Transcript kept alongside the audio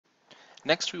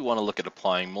Next, we want to look at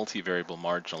applying multivariable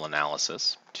marginal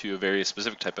analysis to a very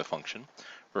specific type of function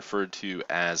referred to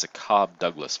as a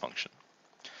Cobb-Douglas function.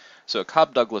 So a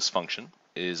Cobb-Douglas function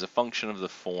is a function of the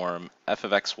form f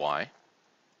of xy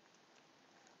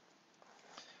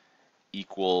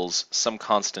equals some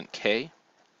constant k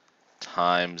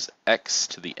times x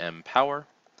to the m power,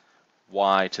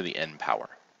 y to the n power,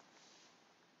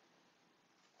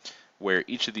 where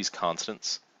each of these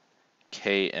constants,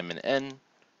 k, m, and n,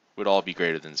 would all be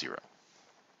greater than 0.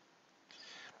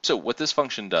 So what this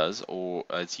function does, or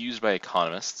it's used by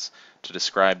economists to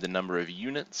describe the number of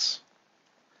units,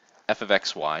 f of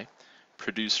xy,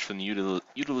 produced from the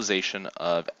utilization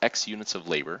of x units of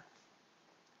labor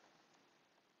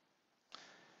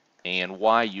and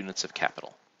y units of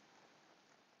capital.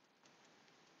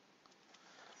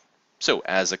 So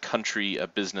as a country, a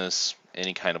business,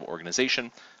 any kind of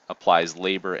organization applies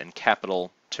labor and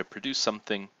capital to produce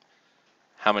something,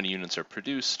 how many units are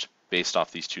produced based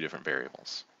off these two different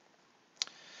variables.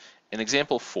 In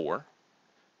example 4,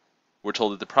 we're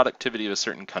told that the productivity of a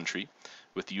certain country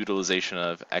with the utilization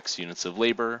of x units of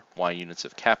labor, y units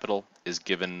of capital is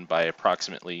given by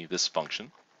approximately this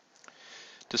function.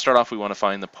 To start off, we want to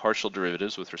find the partial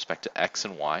derivatives with respect to x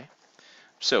and y.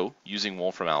 So, using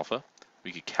Wolfram alpha,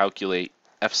 we could calculate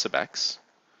f sub x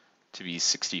to be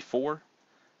 64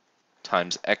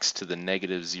 times x to the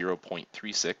negative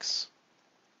 0.36,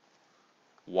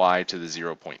 y to the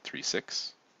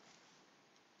 0.36,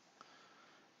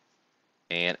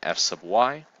 and f sub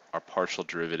y, our partial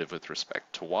derivative with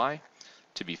respect to y,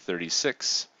 to be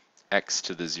 36 x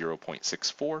to the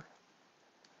 0.64,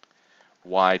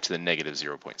 y to the negative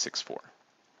 0.64.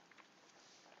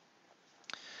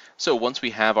 So once we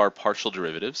have our partial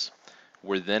derivatives,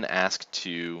 we're then asked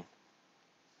to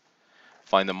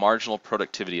find the marginal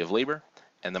productivity of labor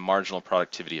and the marginal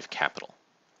productivity of capital.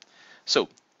 So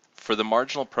for the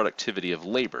marginal productivity of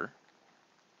labor,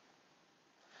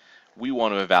 we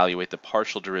want to evaluate the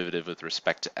partial derivative with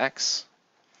respect to x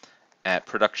at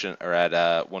production, or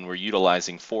at when we're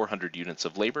utilizing 400 units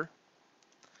of labor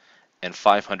and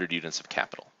 500 units of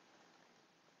capital.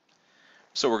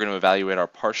 So we're going to evaluate our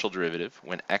partial derivative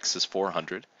when x is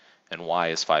 400 and y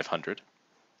is 500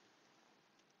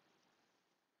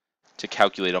 to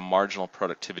calculate a marginal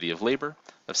productivity of labor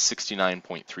of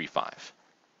 69.35.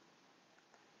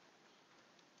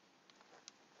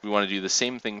 We want to do the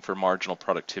same thing for marginal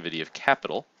productivity of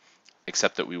capital,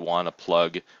 except that we want to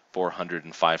plug 400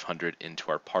 and 500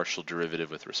 into our partial derivative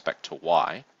with respect to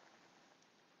y,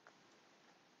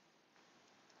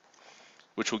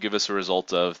 which will give us a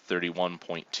result of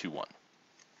 31.21.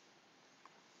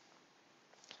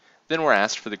 Then we're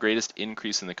asked, for the greatest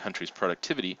increase in the country's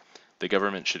productivity, the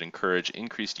government should encourage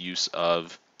increased use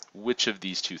of which of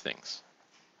these two things?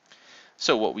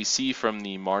 So what we see from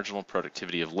the marginal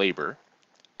productivity of labor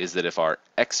is that if our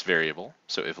x variable,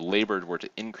 so if labor were to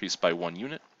increase by 1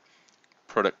 unit,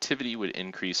 productivity would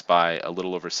increase by a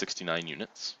little over 69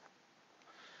 units.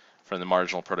 From the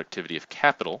marginal productivity of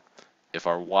capital, if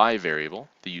our y variable,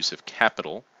 the use of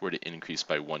capital, were to increase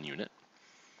by 1 unit,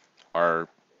 our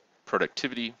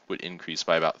productivity would increase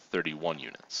by about 31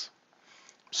 units.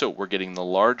 So we're getting the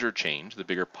larger change, the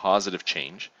bigger positive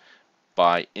change,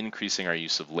 by increasing our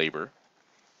use of labor,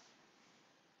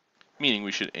 meaning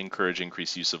we should encourage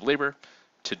increased use of labor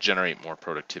to generate more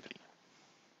productivity.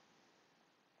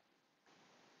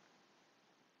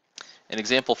 In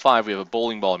example 5, we have a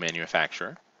bowling ball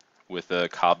manufacturer with a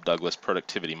Cobb-Douglas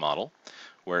productivity model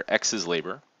where x is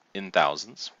labor in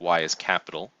thousands, y is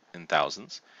capital in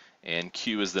thousands, and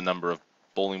q is the number of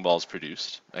bowling balls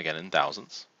produced, again in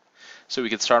thousands. So we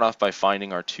could start off by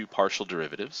finding our two partial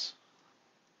derivatives.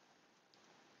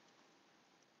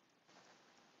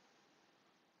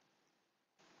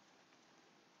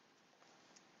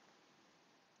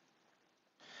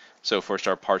 So first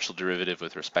our partial derivative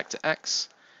with respect to x,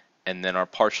 and then our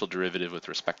partial derivative with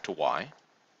respect to y.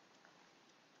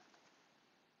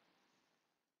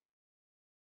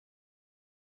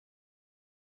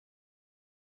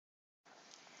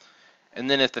 And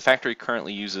then if the factory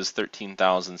currently uses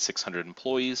 13,600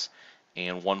 employees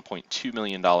and $1.2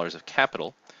 million of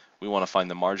capital, we want to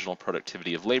find the marginal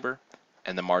productivity of labor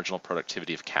and the marginal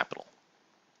productivity of capital.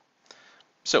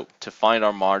 So to find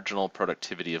our marginal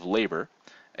productivity of labor,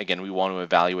 again, we want to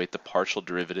evaluate the partial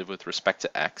derivative with respect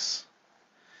to x.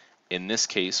 In this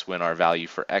case, when our value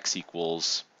for x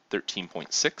equals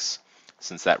 13.6,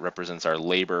 since that represents our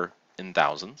labor in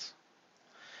thousands,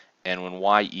 and when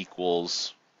y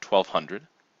equals 1,200,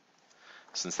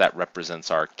 since that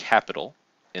represents our capital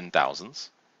in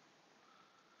thousands,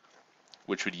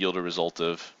 which would yield a result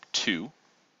of 2.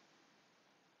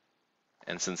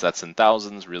 And since that's in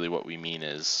thousands, really what we mean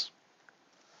is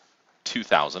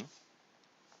 2,000.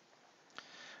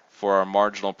 For our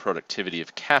marginal productivity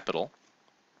of capital,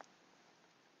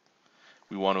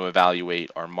 we want to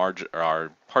evaluate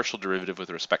our partial derivative with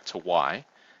respect to y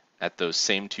at those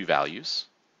same two values.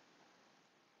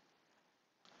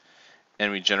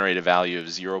 And we generate a value of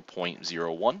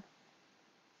 0.01.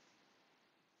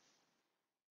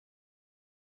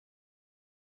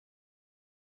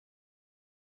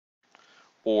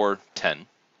 Or 10,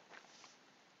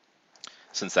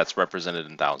 since that's represented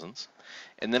in thousands.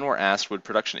 And then we're asked, would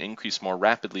production increase more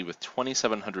rapidly with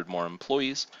 2,700 more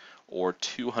employees or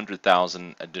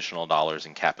 200,000 additional dollars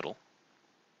in capital?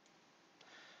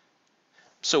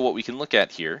 So what we can look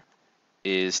at here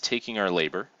is taking our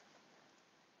labor.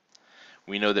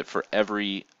 We know that for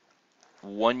every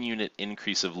 1 unit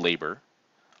increase of labor,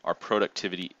 our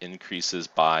productivity increases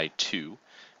by 2,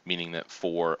 meaning that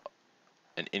for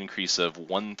an increase of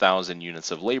 1,000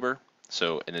 units of labor,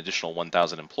 so an additional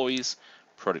 1,000 employees,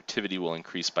 productivity will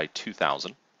increase by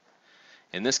 2,000.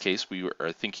 In this case, we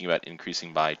are thinking about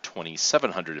increasing by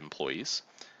 2,700 employees,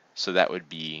 so that would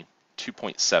be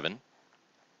 2.7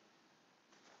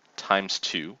 times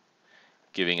 2,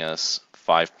 giving us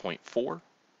 5.4.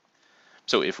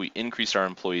 So if we increased our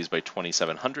employees by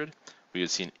 2,700, we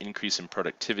would see an increase in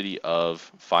productivity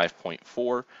of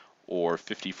 5.4 or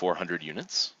 5,400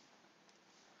 units.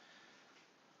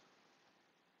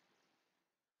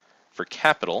 For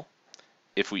capital,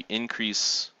 if we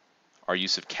increase our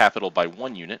use of capital by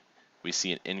 1 unit, we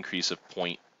see an increase of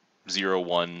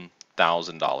 $0.01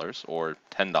 thousand or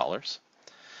 $10.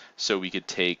 So we could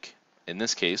take, in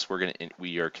this case,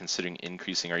 we are considering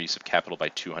increasing our use of capital by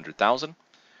 200,000.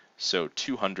 So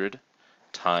 200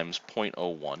 times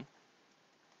 0.01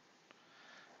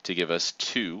 to give us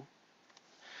 2.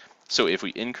 So if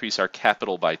we increase our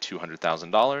capital by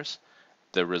 $200,000,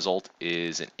 the result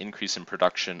is an increase in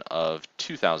production of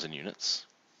 2,000 units.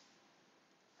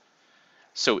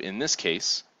 So in this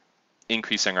case,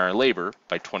 increasing our labor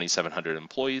by 2,700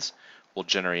 employees will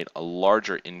generate a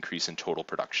larger increase in total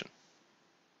production.